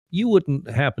you wouldn't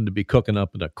happen to be cooking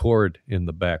up an accord in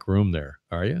the back room there,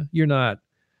 are you? You're not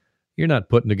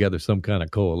putting together some kind of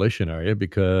coalition, are you?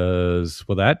 Because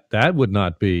well, that would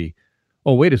not be.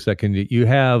 Oh, wait a second. You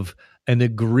have an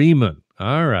agreement.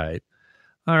 All right.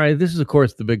 All right. This is, of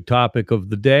course, the big topic of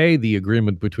the day, the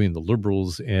agreement between the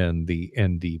Liberals and the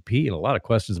NDP. And a lot of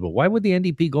questions about why would the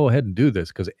NDP go ahead and do this?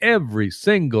 Because every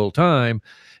single time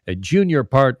a junior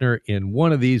partner in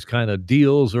one of these kind of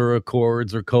deals or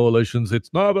accords or coalitions,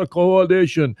 it's not a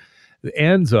coalition,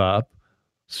 ends up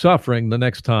suffering the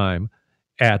next time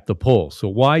at the polls. So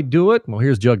why do it? Well,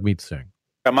 here's Jagmeet Singh.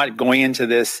 I'm not going into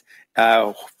this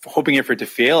hoping for it to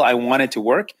fail. I want it to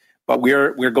work, but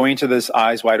we're going to this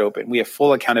eyes wide open. We have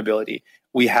full accountability.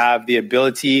 We have the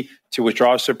ability to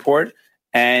withdraw support,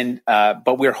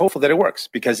 but we're hopeful that it works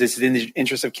because it's in the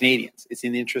interest of Canadians. It's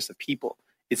in the interest of people.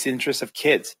 It's in the interest of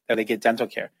kids that they get dental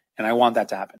care, and I want that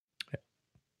to happen.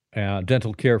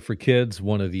 Dental care for kids,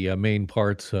 one of the main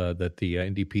parts that the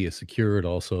NDP has secured.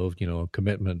 Also, a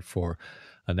commitment for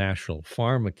a national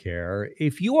pharmacare.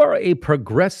 If you are a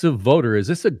progressive voter, is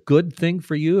this a good thing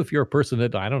for you? If you're a person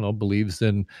that, I don't know, believes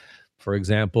in, for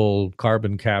example,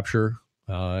 carbon capture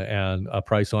and a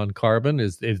price on carbon,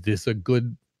 is this a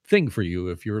good thing for you?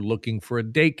 If you're looking for a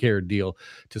daycare deal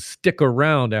to stick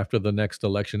around after the next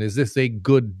election, is this a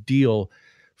good deal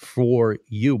for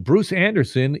you? Bruce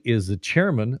Anderson is the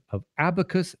chairman of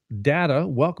Abacus Data.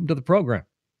 Welcome to the program.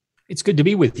 It's good to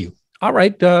be with you. All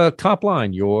right. Top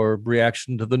line, your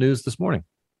reaction to the news this morning.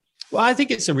 Well, I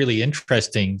think it's a really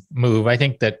interesting move. I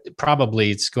think that probably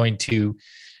it's going to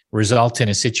result in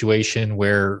a situation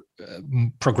where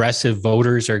progressive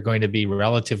voters are going to be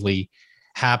relatively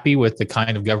happy with the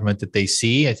kind of government that they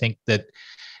see. I think that it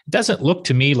doesn't look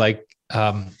to me like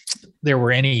there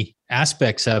were any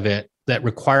aspects of it that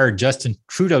required Justin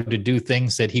Trudeau to do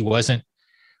things that he wasn't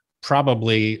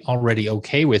probably already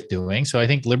okay with doing. So I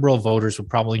think Liberal voters will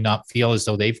probably not feel as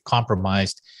though they've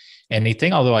compromised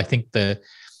anything, although I think the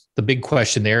big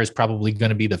question there is probably going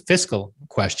to be the fiscal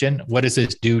question. What does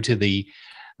this do to the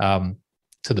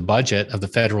budget of the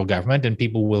federal government? And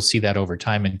people will see that over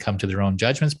time and come to their own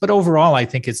judgments. But overall, I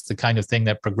think it's the kind of thing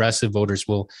that progressive voters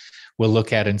will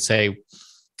look at and say,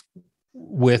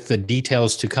 with the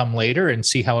details to come later and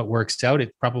see how it works out,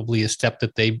 it's probably a step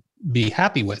that they'd be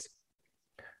happy with.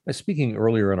 Speaking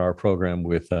earlier in our program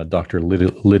with Dr.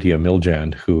 Lydia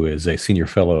Miljand, who is a senior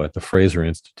fellow at the Fraser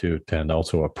Institute and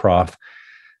also a prof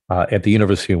at the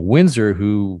University of Windsor,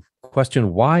 who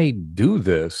questioned why do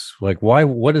this? Like,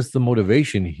 what is the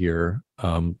motivation here?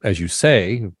 As you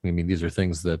say, I mean, these are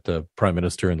things that the Prime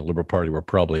Minister and the Liberal Party were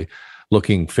probably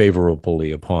looking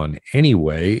favorably upon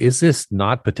anyway. Is this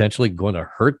not potentially going to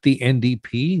hurt the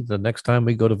NDP the next time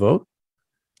we go to vote?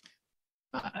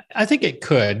 I think it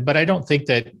could, but I don't think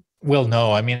that we'll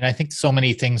know. I mean, I think so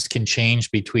many things can change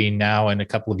between now and a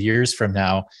couple of years from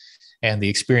now. And the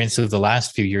experience of the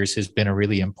last few years has been a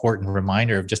really important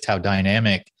reminder of just how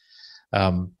dynamic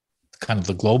kind of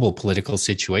the global political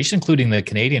situation, including the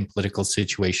Canadian political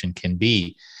situation, can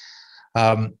be.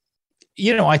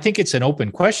 I think it's an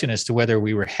open question as to whether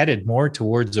we were headed more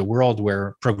towards a world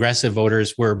where progressive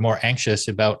voters were more anxious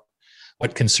about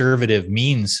what conservative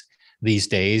means these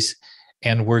days,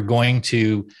 and we're going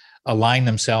to align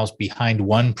themselves behind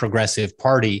one progressive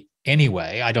party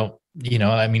anyway.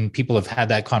 People have had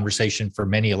that conversation for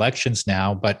many elections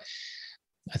now, but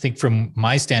I think from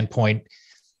my standpoint,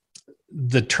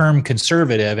 the term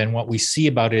conservative and what we see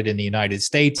about it in the United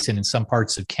States and in some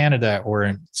parts of Canada or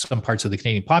in some parts of the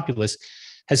Canadian populace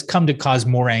has come to cause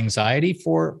more anxiety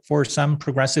for some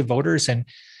progressive voters. And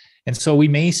so we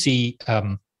may see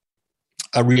a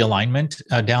realignment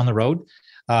down the road.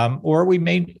 Or we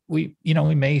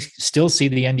may still see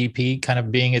the NDP kind of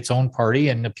being its own party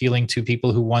and appealing to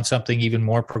people who want something even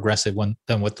more progressive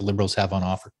than what the Liberals have on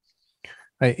offer.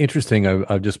 Interesting.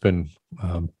 I've just been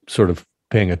sort of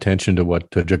paying attention to what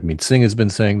Jagmeet Singh has been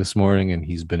saying this morning, and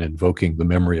he's been invoking the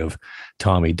memory of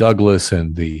Tommy Douglas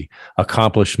and the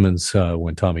accomplishments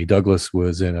when Tommy Douglas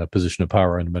was in a position of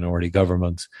power in minority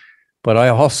governments. But I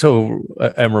also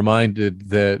am reminded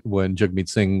that when Jagmeet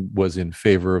Singh was in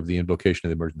favor of the invocation of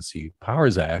the Emergency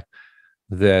Powers Act,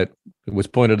 that it was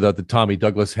pointed out that Tommy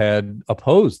Douglas had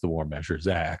opposed the War Measures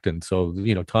Act. And so,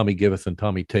 Tommy giveth and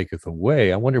Tommy taketh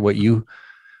away. I wonder what you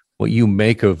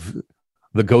make of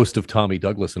the ghost of Tommy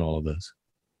Douglas in all of this.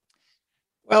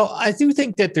 Well, I do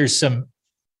think that there's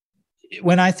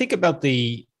when I think about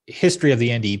the history of the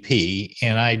NDP,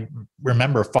 and I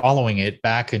remember following it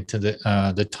back into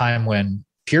the time when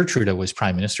Pierre Trudeau was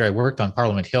Prime Minister. I worked on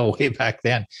Parliament Hill way back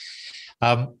then.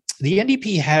 The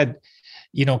NDP had,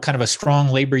 kind of a strong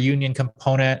labor union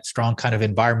component, strong kind of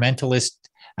environmentalist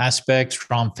aspect,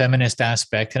 strong feminist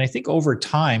aspect. And I think over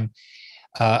time,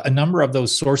 a number of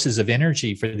those sources of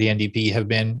energy for the NDP have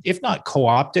been, if not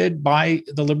co-opted by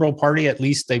the Liberal Party, at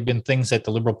least they've been things that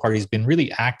the Liberal Party has been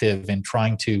really active in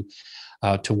trying to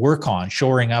work on,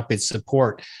 shoring up its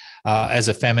support as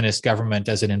a feminist government,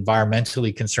 as an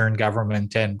environmentally concerned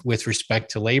government, and with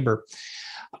respect to labor.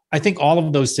 I think all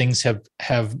of those things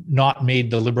have not made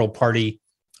the Liberal Party,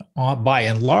 by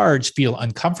and large, feel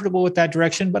uncomfortable with that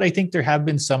direction. But I think there have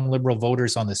been some Liberal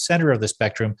voters on the center of the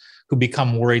spectrum who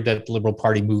become worried that the Liberal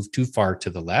Party moved too far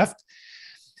to the left.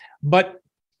 But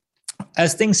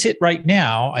as things sit right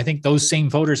now, I think those same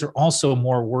voters are also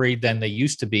more worried than they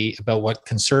used to be about what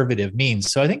conservative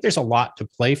means. So I think there's a lot to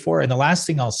play for. And the last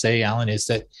thing I'll say, Alan, is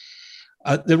that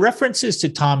the references to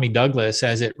Tommy Douglas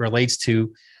as it relates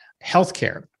to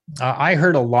healthcare. I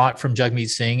heard a lot from Jagmeet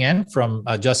Singh and from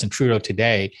Justin Trudeau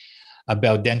today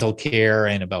about dental care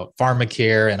and about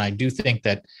pharmacare. And I do think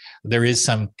that there is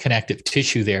some connective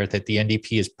tissue there, that the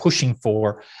NDP is pushing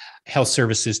for health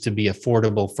services to be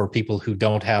affordable for people who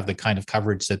don't have the kind of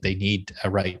coverage that they need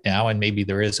right now. And maybe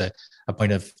there is a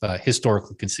point of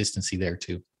historical consistency there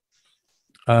too.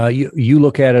 You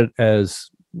look at it as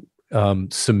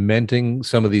cementing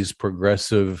some of these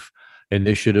progressive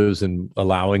initiatives and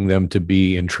allowing them to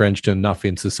be entrenched enough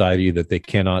in society that they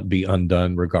cannot be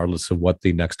undone regardless of what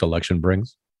the next election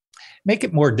brings? Make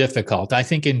it more difficult. I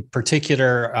think in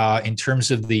particular, in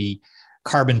terms of the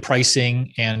carbon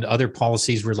pricing and other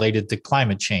policies related to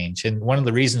climate change. And one of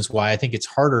the reasons why I think it's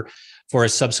harder for a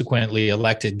subsequently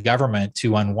elected government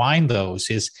to unwind those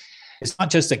is it's not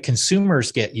just that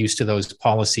consumers get used to those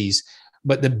policies,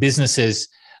 but the businesses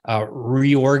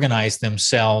reorganize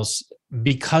themselves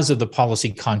because of the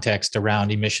policy context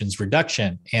around emissions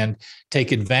reduction and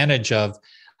take advantage of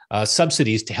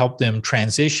subsidies to help them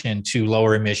transition to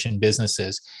lower emission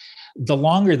businesses. The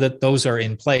longer that those are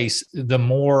in place, the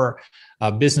more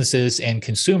businesses and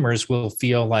consumers will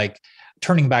feel like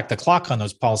turning back the clock on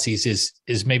those policies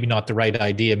is maybe not the right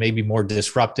idea, maybe more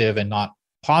disruptive and not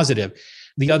positive.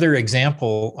 The other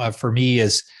example for me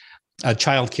is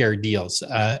childcare deals.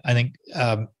 I think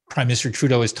Prime Minister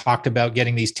Trudeau has talked about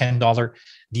getting these $10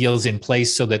 deals in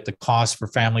place so that the costs for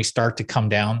families start to come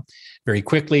down very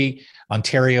quickly.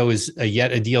 Ontario is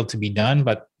yet a deal to be done,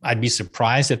 but I'd be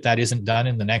surprised if that isn't done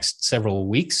in the next several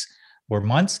weeks or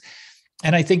months.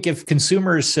 And I think if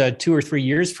consumers 2 or 3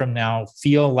 years from now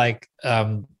feel like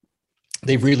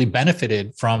they've really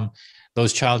benefited from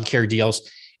those childcare deals,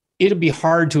 it'll be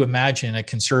hard to imagine a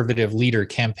conservative leader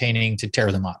campaigning to tear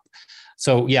them up.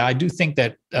 So, yeah, I do think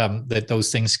that that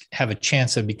those things have a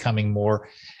chance of becoming more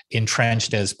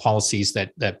entrenched as policies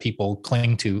that people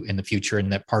cling to in the future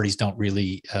and that parties don't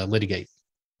really litigate.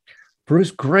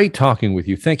 Bruce, great talking with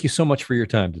you. Thank you so much for your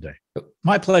time today.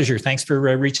 My pleasure. Thanks for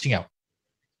reaching out.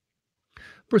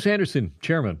 Bruce Anderson,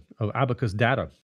 chairman of Abacus Data.